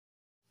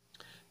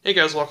Hey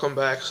guys, welcome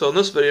back. So in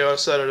this video, I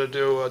decided to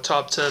do a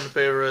top 10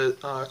 favorite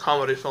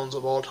comedy films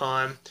of all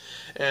time.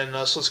 So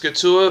let's get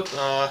to it.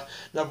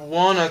 Number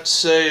one, I'd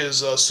say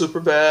is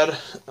Superbad,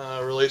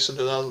 released in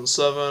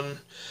 2007.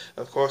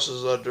 Of course,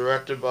 is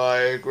directed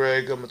by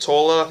Greg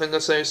Mottola, I think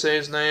that's how you say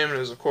his name. And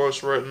is, of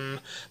course, written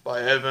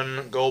by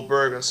Evan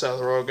Goldberg and Seth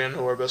Rogen,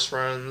 who are best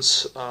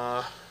friends.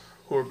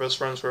 Who were best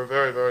friends for a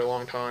very, very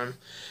long time.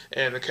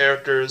 And the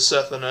characters,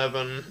 Seth and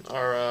Evan,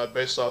 are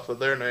based off of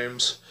their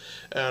names.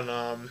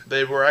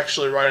 They were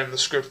actually writing the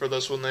script for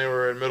this when they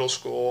were in middle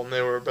school, and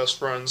they were best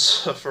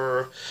friends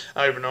for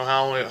I don't even know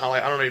I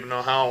don't even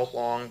know how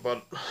long,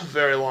 but a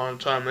very long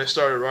time. They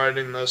started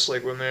writing this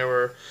like when they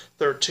were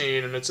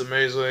 13, and it's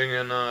amazing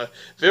and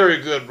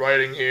very good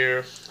writing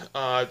here.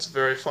 It's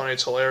very funny,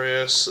 it's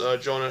hilarious.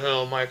 Jonah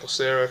Hill, Michael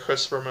Cera,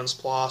 Christopher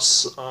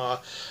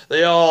Mintz-Plasse,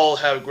 they all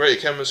have great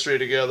chemistry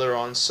together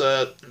on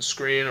set and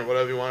screen or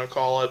whatever you want to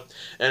call it.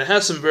 And it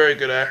has some very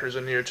good actors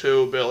in here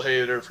too. Bill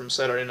Hader from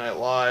Saturday Night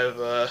Live,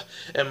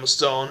 Emma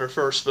Stone, her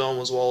first film,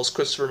 as well as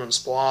Christopher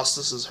Mintz-Plasse.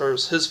 This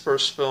is his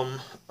first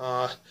film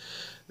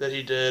that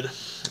he did,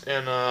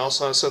 and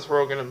also has Seth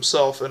Rogen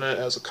himself in it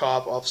as a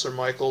cop, Officer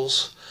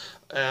Michaels.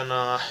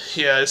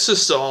 Yeah, it's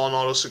just all in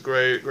all just a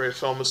great, great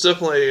film. It's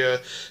definitely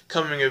a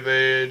coming of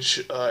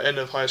age, end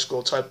of high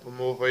school type of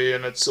movie,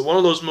 and it's one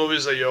of those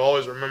movies that you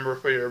always remember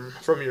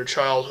from your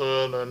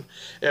childhood and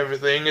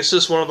everything. It's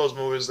just one of those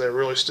movies that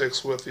really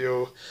sticks with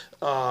you,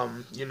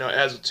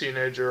 as a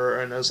teenager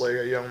and as like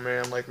a young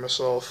man like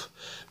myself.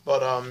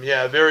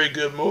 Yeah, very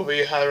good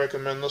movie. Highly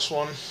recommend this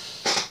one.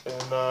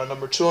 And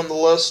number two on the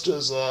list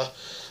is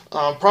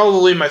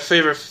probably my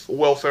favorite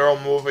Will Ferrell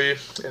movie,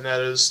 and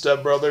that is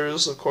Step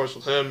Brothers, of course,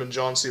 with him and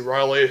John C.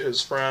 Reilly,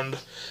 his friend.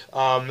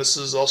 This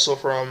is also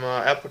from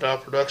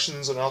Apatow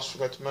Productions, and I also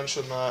forgot to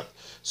mention that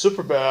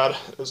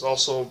Superbad is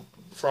also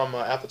from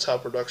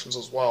Apatow Productions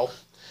as well.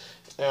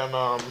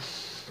 And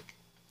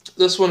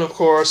This one, of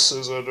course,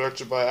 is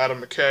directed by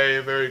Adam McKay,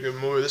 a very good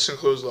movie. This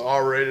includes the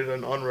R-rated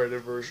and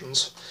unrated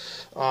versions.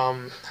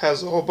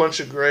 Has a whole bunch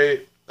of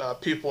great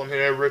people in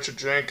here. Richard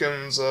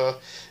Jenkins,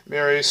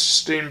 Mary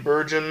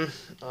Steenburgen.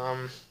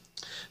 I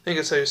think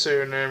it's how you say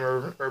your name,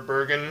 or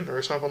Bergen,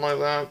 or something like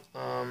that.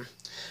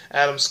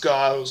 Adam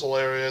Scott was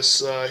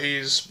hilarious.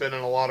 He's been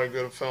in a lot of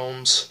good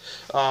films.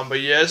 But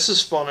yeah, this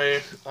is funny.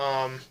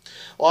 A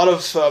lot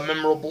of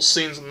memorable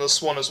scenes in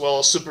this one as well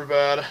as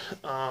Superbad.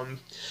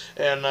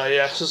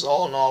 Yeah, it's just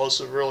all in all,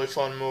 it's a really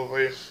fun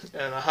movie,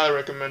 and I highly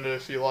recommend it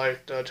if you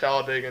liked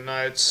Talladega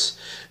Nights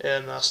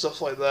and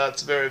stuff like that.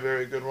 It's a very,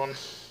 very good one.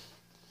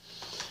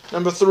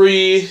 Number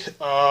three,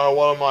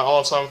 one of my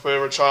all-time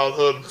favorite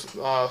childhood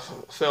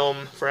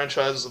film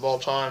franchises of all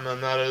time,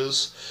 and that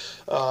is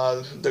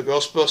the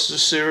Ghostbusters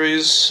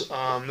series.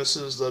 This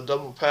is the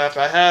double pack.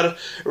 I had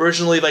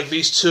originally like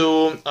these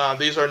two.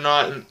 These are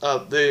not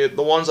the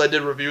ones I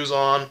did reviews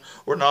on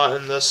were not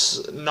in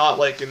this, not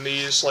like in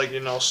these like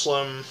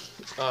slim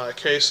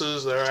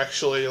cases. They're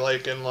actually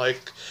like in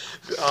like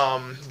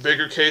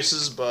bigger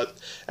cases, but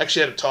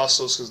actually had to toss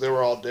those because they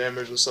were all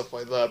damaged and stuff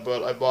like that.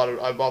 But I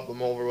bought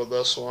them over with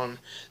this one.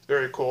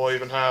 Very cool. It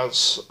even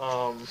has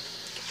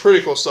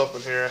pretty cool stuff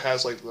in here. It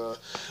has like the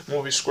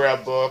movie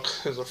scrapbook.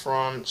 Here's the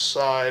front,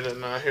 side,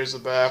 and here's the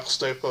back.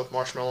 Stay Puft,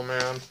 Marshmallow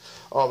Man,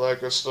 all that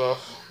good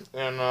stuff.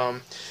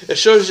 And It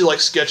shows you like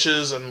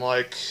sketches and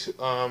like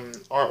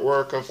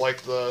artwork of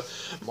like the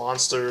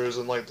monsters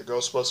and like the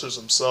Ghostbusters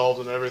themselves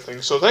and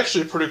everything. So it's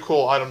actually a pretty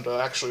cool item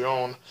to actually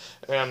own.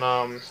 And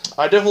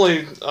I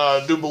definitely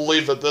do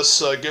believe that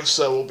this gift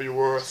set will be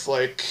worth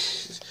like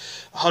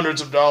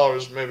hundreds of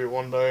dollars maybe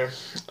one day.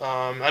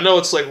 I know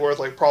it's like worth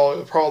like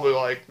probably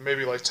like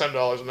maybe like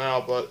 $10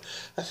 now, but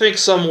I think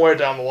somewhere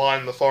down the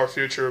line in the far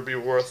future it'll be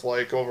worth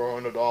like over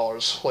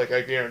 $100. Like I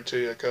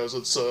guarantee it, because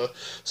it's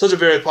such a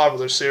very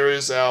popular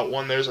series that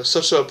when there's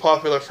such a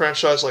popular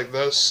franchise like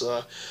this,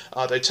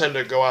 they tend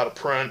to go out of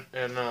print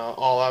and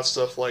all that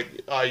stuff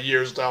like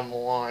years down the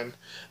line.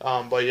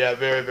 But yeah,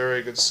 very,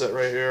 very good set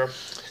right here.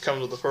 It comes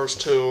with the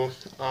first two.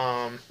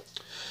 Yeah,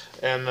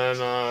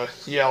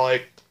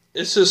 like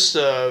it's just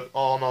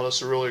all in all,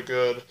 it's a really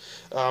good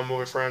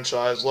movie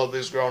franchise. Love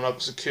these growing up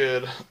as a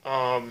kid.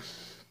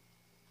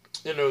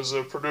 It was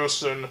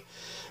produced and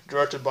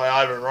directed by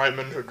Ivan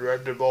Reitman, who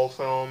directed both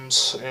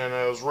films, and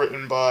it was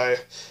written by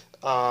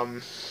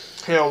Harold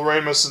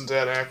Ramis and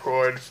Dan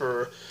Aykroyd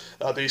for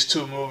these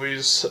two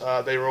movies.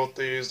 They wrote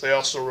these. They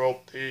also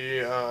wrote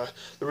the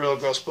Real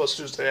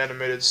Ghostbusters, the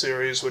animated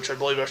series, which I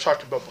believe I've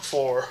talked about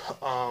before.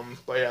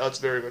 But yeah, that's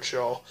a very good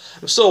show.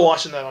 I'm still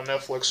watching that on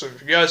Netflix, so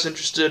if you guys are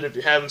interested, if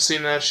you haven't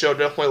seen that show,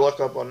 definitely look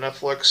up on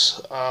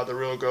Netflix, the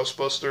Real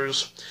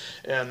Ghostbusters.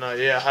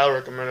 Yeah, I highly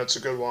recommend it. It's a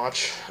good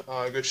watch.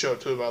 Good show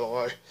too, by the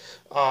way.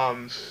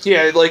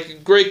 Yeah,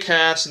 like great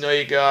cast.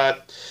 You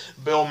got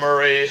Bill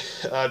Murray,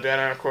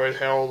 Dan Aykroyd,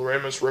 Harold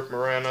Ramis, Rick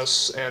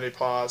Moranis, Andy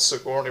Potts,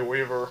 Sigourney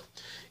Weaver.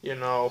 You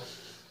know,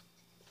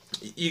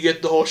 you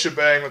get the whole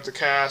shebang with the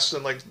cast,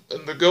 and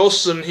the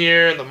ghosts in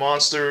here and the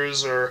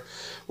monsters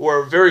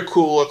were very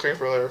cool looking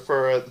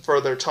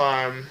for their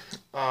time.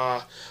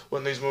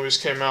 when these movies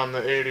came out in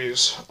the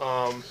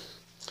 80s.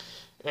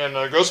 And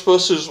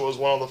Ghostbusters was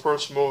one of the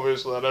first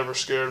movies that ever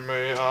scared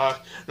me.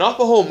 Not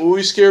the whole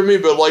movie scared me,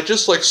 but like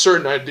just like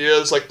certain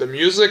ideas, like the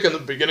music in the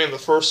beginning of the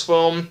first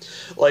film,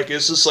 like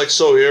it's just like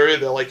so eerie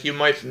that like you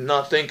might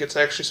not think it's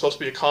actually supposed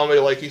to be a comedy.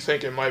 Like you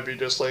think it might be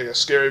just like a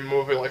scary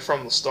movie, like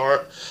from the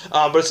start.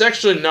 But it's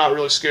actually not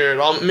really scary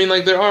at all. I mean,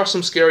 like there are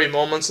some scary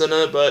moments in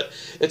it, but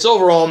it's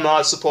overall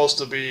not supposed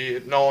to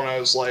be known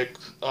as like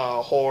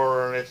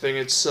horror or anything.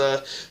 It's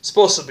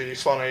supposed to be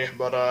funny,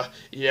 but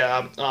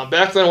yeah.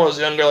 Back then when I was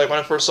younger, like when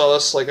I first saw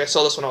this, like I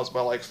saw this when I was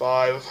about like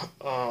 5.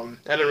 I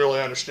didn't really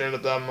understand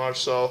it that much,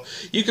 so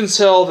you can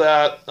tell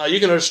that you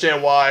can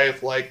understand why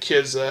like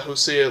kids who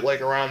see it like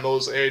around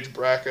those age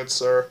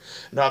brackets are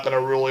not gonna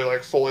really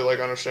like fully like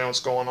understand what's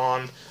going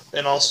on.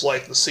 And also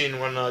like the scene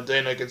when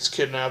Dana gets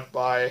kidnapped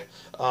by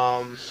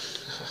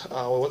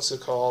what's it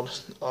called,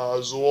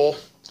 Zool.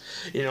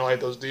 You know, like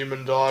those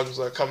demon dogs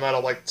that come out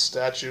of like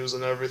statues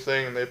and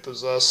everything, and they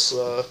possess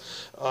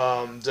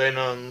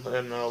Dana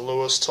and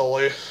Louis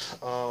Tully.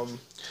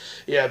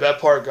 Yeah, that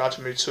part got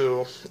to me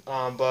too.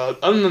 But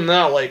other than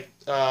that, like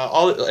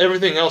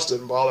everything else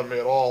didn't bother me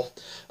at all.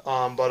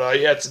 But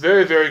yeah, it's a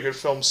very very good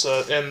film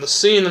set, and the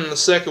scene in the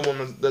second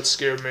one that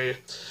scared me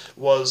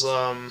was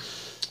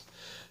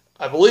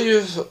I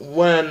believe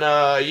when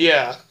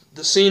yeah,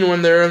 the scene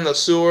when they're in the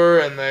sewer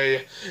and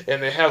they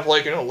have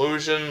like an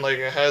illusion, like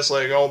it has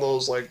like all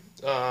those like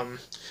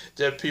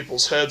dead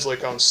people's heads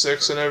like on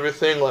sticks and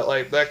everything,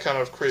 like that kind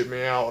of creeped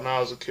me out when I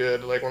was a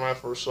kid. Like when I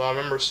first saw, I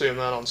remember seeing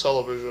that on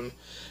television,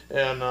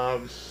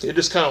 and it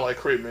just kind of like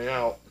creeped me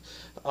out.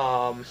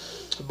 Um,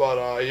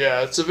 but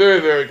yeah, it's a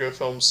very very good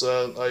film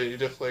set. You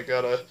definitely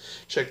gotta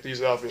check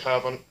these out if you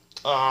haven't.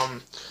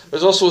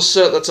 There's also a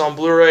set that's on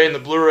Blu-ray, and the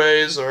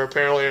Blu-rays are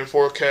apparently in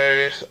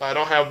 4K. I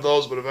don't have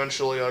those, but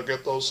eventually I'll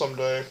get those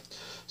someday.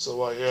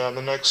 So yeah, and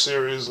the next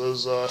series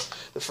is the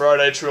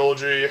Friday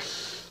trilogy.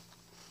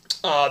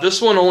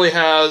 This one only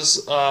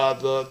has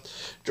the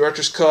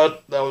director's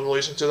cut that was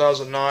released in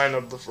 2009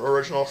 of the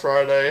original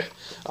Friday.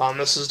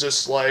 This is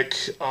just like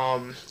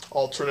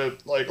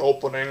alternate like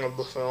opening of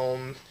the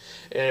film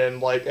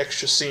and like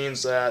extra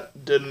scenes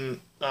that didn't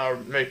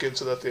make it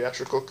to the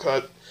theatrical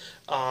cut.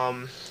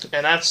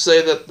 And I'd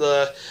say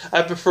that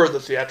I prefer the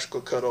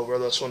theatrical cut over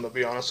this one, to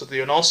be honest with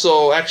you. And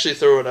also, actually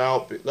threw it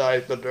out,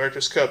 like the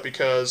director's cut,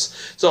 because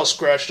it's all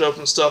scratched up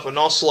and stuff. And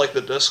also, like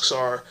the discs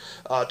are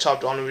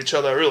chopped onto each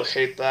other. I really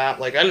hate that.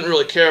 Like I didn't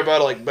really care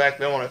about it like back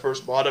then when I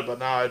first bought it, but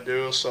now I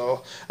do.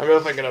 So I'm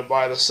really thinking of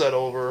buy the set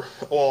over.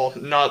 Well,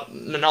 not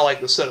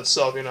like the set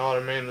itself. You know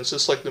what I mean? It's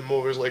just like the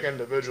movies like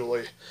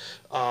individually.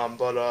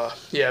 But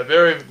yeah,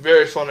 very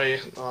very funny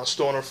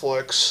stoner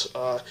flicks.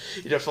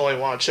 You definitely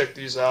want to check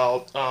these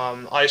out.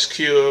 Ice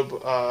Cube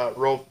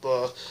wrote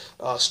the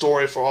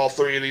story for all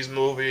 3 of these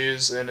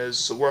movies and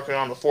is working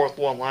on the 4th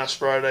one last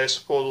Friday.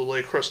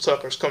 Supposedly Chris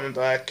Tucker's coming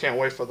back. Can't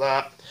wait for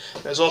that.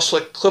 There's also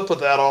a clip of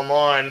that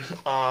online.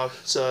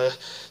 It's a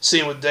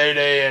scene with Day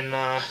Day and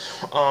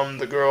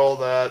the girl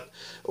that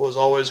was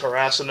always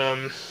harassing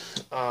him.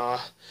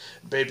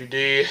 Baby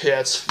D. Yeah,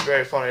 it's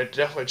very funny.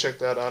 Definitely check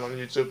that out on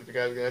YouTube if you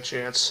guys get a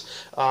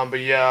chance. But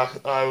yeah,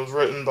 it was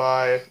written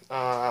by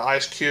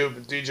Ice Cube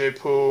and DJ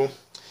Pooh.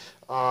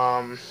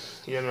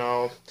 You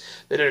know,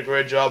 they did a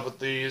great job with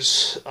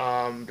these.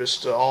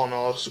 Just all in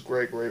all, it's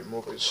great, great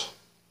movies.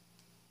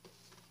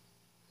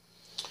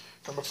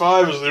 Number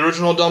 5 is the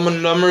original Dumb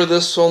and Dumber.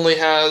 This only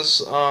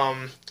has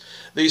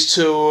these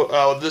two.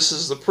 This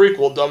is the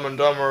prequel, Dumb and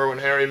Dumber, When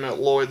Harry Met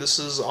Lloyd. This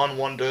is on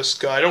one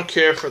disc. I don't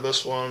care for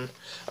this one.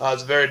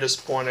 It's very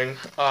disappointing.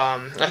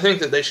 I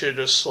think that they should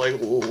just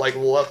like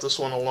left this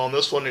one alone.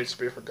 This one needs to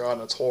be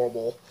forgotten. It's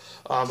horrible.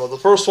 But the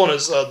first one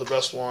is the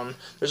best one.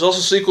 There's also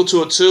a sequel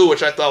to it too,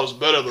 which I thought was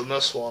better than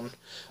this one.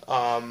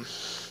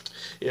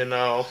 You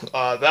know,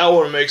 that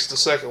one makes the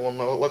second one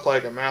look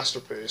like a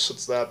masterpiece.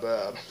 It's that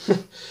bad.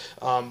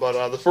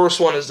 But the first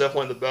one is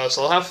definitely the best.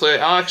 I'll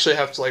actually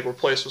have to like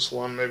replace this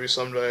one maybe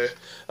someday.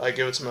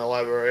 Give it to my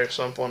library or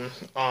something.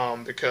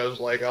 Because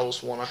like I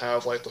just want to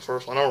have like the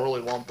first one. I don't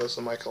really want this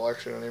in my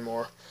collection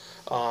anymore.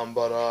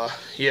 But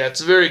yeah,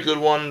 it's a very good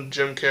one.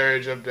 Jim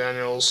Carrey, Jeff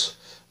Daniels.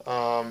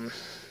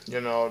 You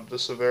know,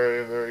 just a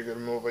very very good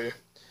movie.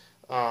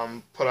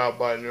 Put out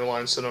by New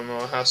Line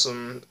Cinema. Has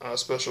some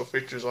special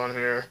features on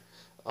here.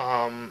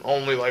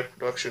 Only like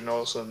production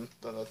notes and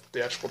the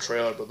theatrical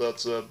trailer, but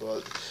that's it.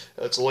 But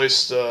it's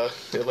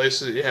at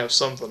least you have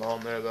something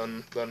on there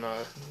than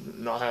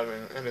not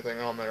having anything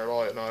on there at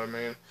all. You know what I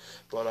mean?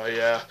 But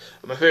yeah,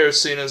 my favorite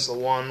scene is the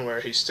one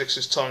where he sticks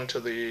his tongue to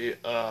the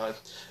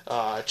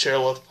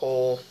chairlift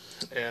pole,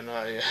 and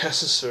yeah,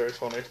 this is very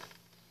funny.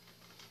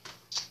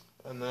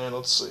 And then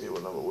let's see,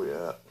 what number we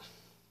at?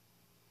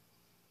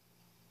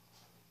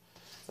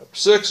 Number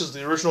 6 is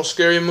the original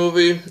Scary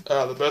Movie,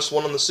 the best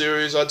one in the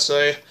series, I'd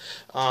say.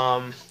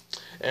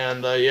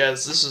 And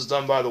yes, this is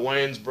done by the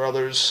Wayans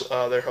brothers.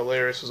 They're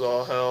hilarious as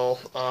all hell.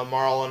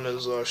 Marlon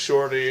is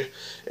Shorty,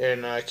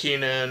 and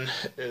Keenan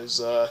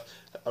is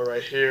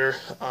right here.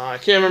 I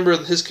can't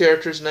remember his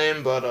character's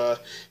name,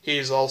 but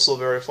he's also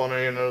very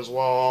funny in it as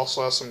well.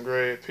 Also has some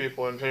great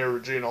people in here.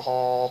 Regina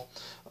Hall.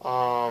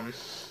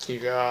 You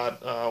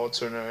got what's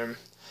her name?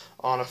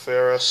 Anna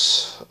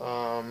Faris.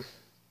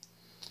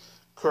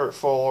 Kurt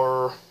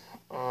Fuller.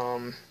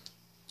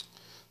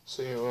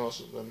 See who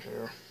else is in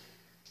here.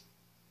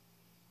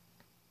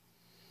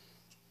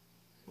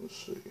 Let's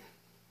see.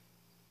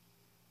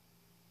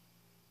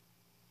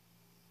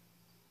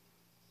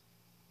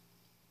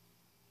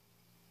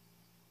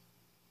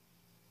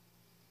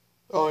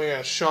 Oh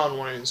yeah, Shawn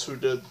Wayans, who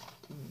did.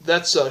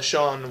 That's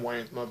Shawn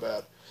Wayans. My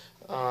bad.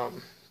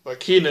 Um,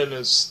 but Keenan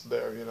is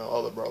their,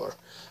 other brother.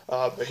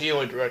 But he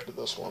only directed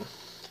this one.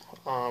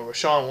 But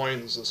Shawn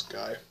Wayans is this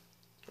guy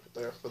right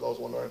there, for those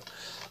wondering.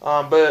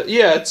 But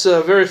yeah, it's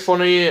very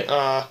funny.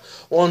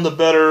 One of the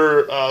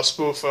better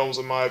spoof films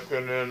in my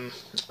opinion.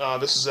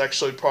 This is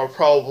actually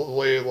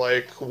probably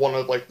like one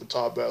of like the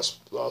top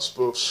best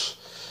spoofs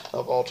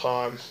of all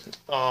time.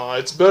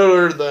 It's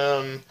better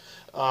than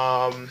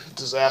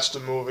Disaster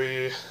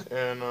Movie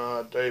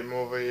and Date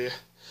Movie.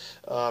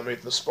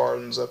 Meet the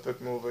Spartans,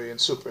 Epic Movie, and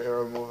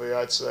Superhero Movie,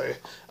 I'd say.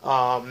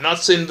 Not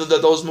saying that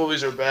those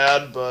movies are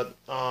bad, but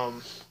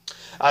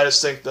I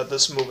just think that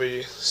this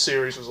movie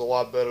series was a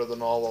lot better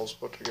than all those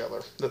put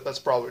together. That's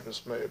probably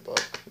just me,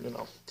 but.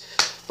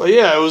 But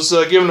yeah, it was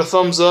given a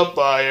thumbs up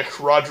by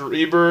Roger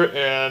Ebert,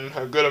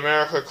 and Good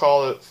America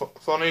called it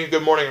funny.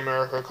 Good Morning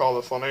America called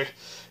it funny.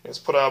 It's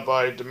put out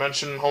by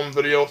Dimension Home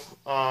Video.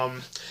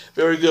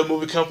 Very good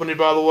movie company,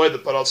 by the way. They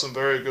put out some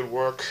very good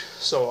work.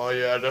 So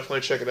yeah,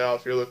 definitely check it out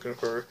if you're looking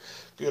for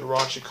good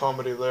raunchy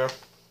comedy there.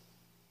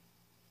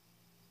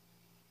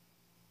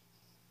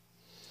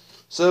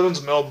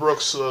 Seven's Mel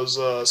Brooks was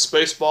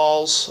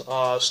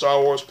Spaceballs,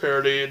 Star Wars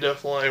parody,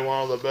 definitely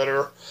one of the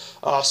better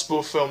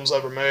spoof films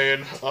ever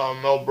made.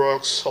 Mel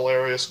Brooks,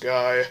 hilarious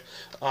guy.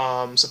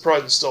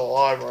 Surprised he's still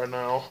alive right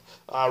now.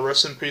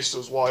 Rest in peace to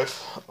his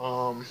wife.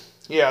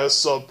 Yeah,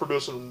 this is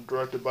produced and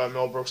directed by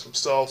Mel Brooks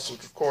himself,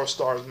 which of course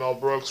stars Mel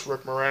Brooks,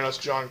 Rick Moranis,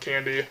 John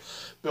Candy,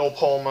 Bill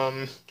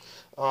Pullman.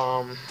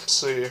 Let's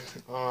see,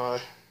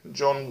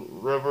 Joan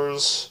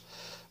Rivers.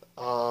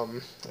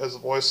 As the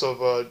voice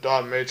of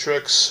Don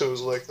Matrix,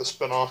 who's like the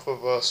spinoff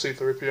of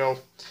C-3PO.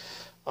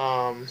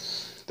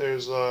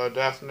 There's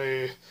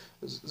Daphne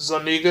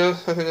Zuniga,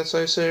 I think that's how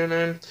you say her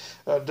name.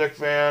 Dick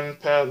Van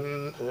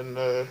Patten and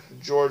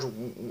George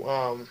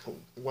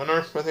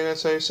Winter, I think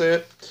that's how you say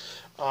it.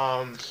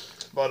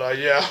 But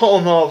yeah, all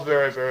in all,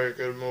 very, very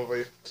good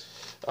movie.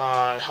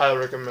 I highly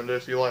recommend it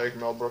if you like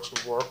Mel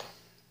Brooks' work.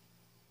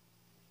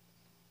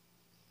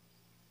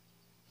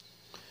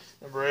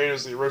 Number 8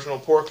 is the original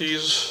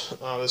Porky's.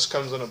 This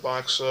comes in a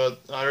box set.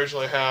 I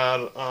originally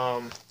had,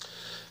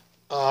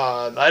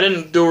 I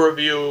didn't do a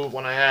review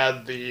when I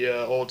had the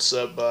old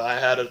set, but I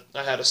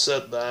had a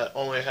set that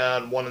only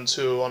had 1 and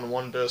 2 on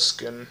one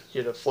disc, and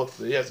you had to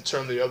you had to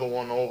turn the other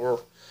one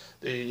over.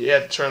 You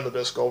had to turn the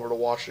disc over to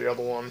watch the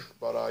other one,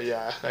 but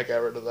yeah, I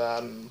got rid of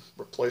that and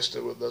replaced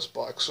it with this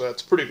box set.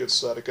 It's a pretty good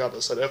set. I got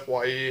this at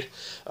FYE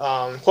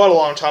quite a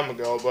long time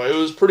ago, but it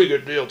was a pretty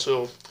good deal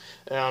too.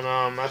 And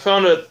I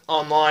found it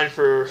online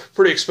for a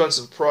pretty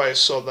expensive price,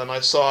 so then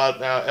I saw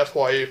it at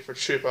FYE for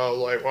cheap. I was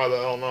like, why the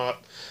hell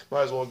not?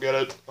 Might as well get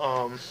it.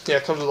 Yeah,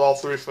 it comes with all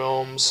 3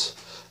 films.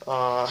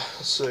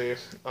 Let's see.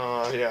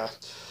 Yeah.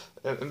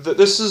 And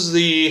this is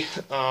the...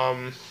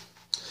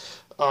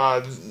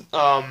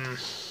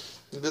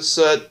 this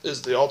set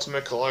is the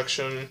Ultimate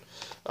Collection.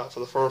 For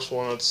the first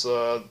one, it's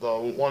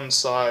the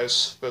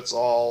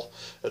one-size-fits-all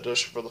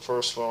edition for the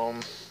first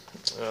film.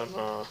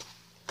 And,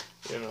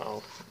 you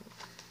know...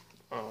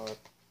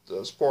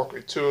 there's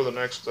Porky 2 the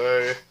next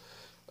day.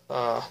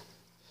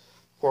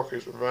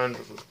 Porky's Revenge,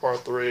 which was part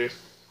 3.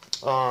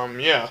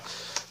 Yeah,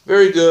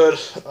 very good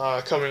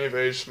coming of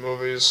age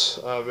movies.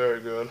 Very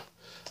good.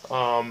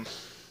 And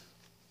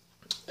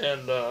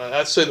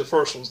I'd say the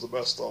first one's the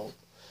best though.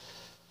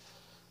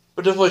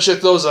 But definitely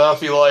check those out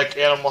if you like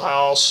Animal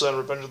House and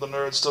Revenge of the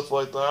Nerds, stuff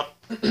like that.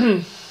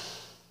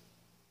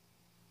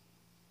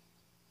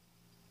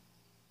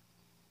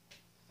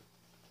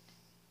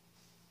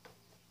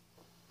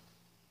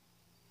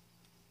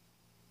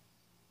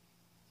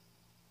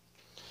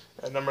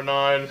 At number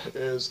 9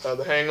 is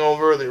The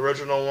Hangover, the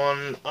original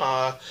one.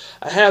 I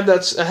had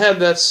that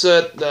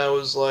set that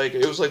was like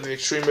the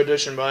Extreme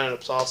Edition, but I ended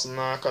up tossing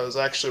that because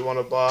I actually want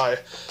to buy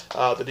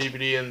the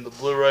DVD and the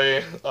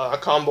Blu-ray a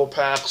combo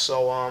pack.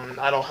 So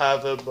I don't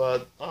have it,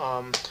 but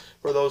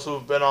for those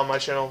who've been on my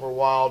channel for a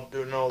while,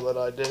 do know that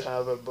I did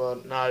have it,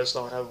 but now I just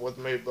don't have it with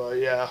me. But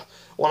yeah,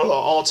 one of the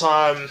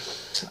all-time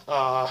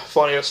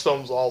funniest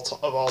films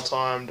of all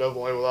time,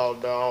 definitely without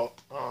a doubt.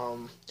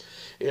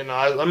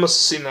 I must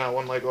have seen that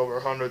one like over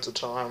hundreds of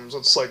times.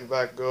 It's like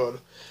that good.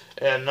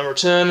 And number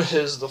 10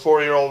 is The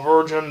 40-Year-Old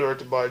Virgin,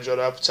 directed by Judd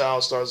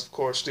Apatow. Stars, of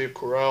course, Steve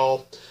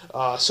Carell,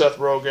 Seth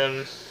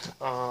Rogen,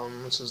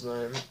 what's his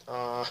name?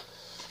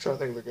 trying to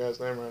think of the guy's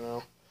name right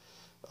now.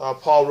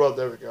 Paul Rudd,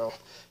 there we go.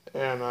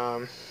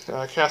 And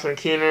Catherine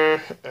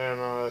Keener,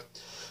 and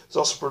it's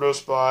also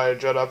produced by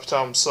Judd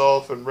Apatow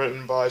himself and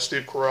written by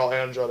Steve Carell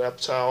and Judd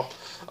Apatow.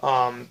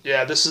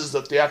 Yeah, this is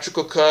the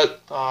theatrical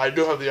cut. I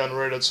do have the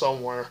unrated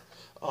somewhere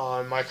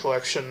in my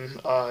collection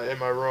in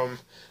my room.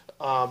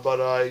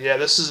 But yeah,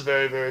 this is a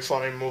very, very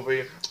funny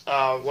movie.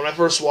 When I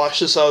first watched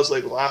this, I was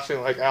like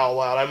laughing like out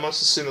loud. I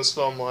must have seen this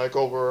film like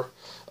over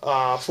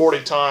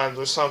 40 times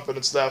or something.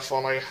 It's that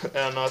funny.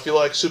 And if you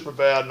like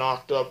Superbad,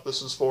 Knocked Up,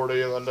 This Is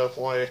 40, then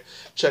definitely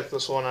check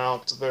this one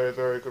out. It's a very,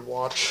 very good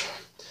watch.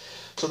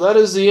 So that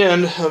is the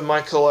end of my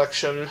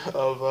collection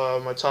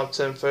of my top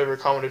 10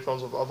 favorite comedy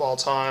films of all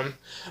time.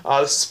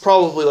 This is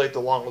probably like the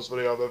longest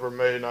video I've ever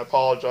made, and I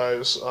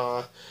apologize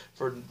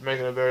for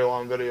making a very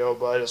long video,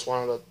 but I just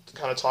wanted to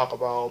kind of talk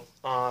about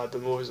the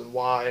movies and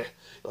why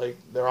like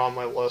they're on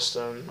my list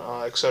and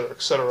et cetera,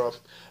 et cetera.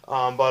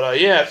 But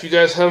yeah, if you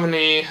guys have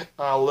any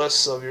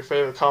lists of your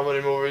favorite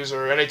comedy movies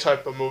or any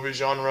type of movie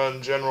genre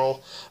in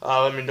general,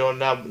 let me know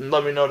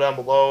down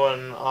below,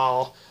 and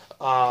I'll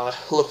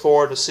look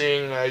forward to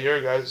seeing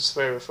your guys'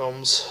 favorite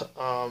films,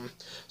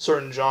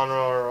 certain genre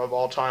or of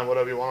all time,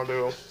 whatever you want to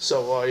do.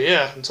 So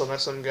yeah, until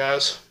next time,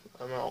 guys,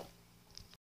 I'm out.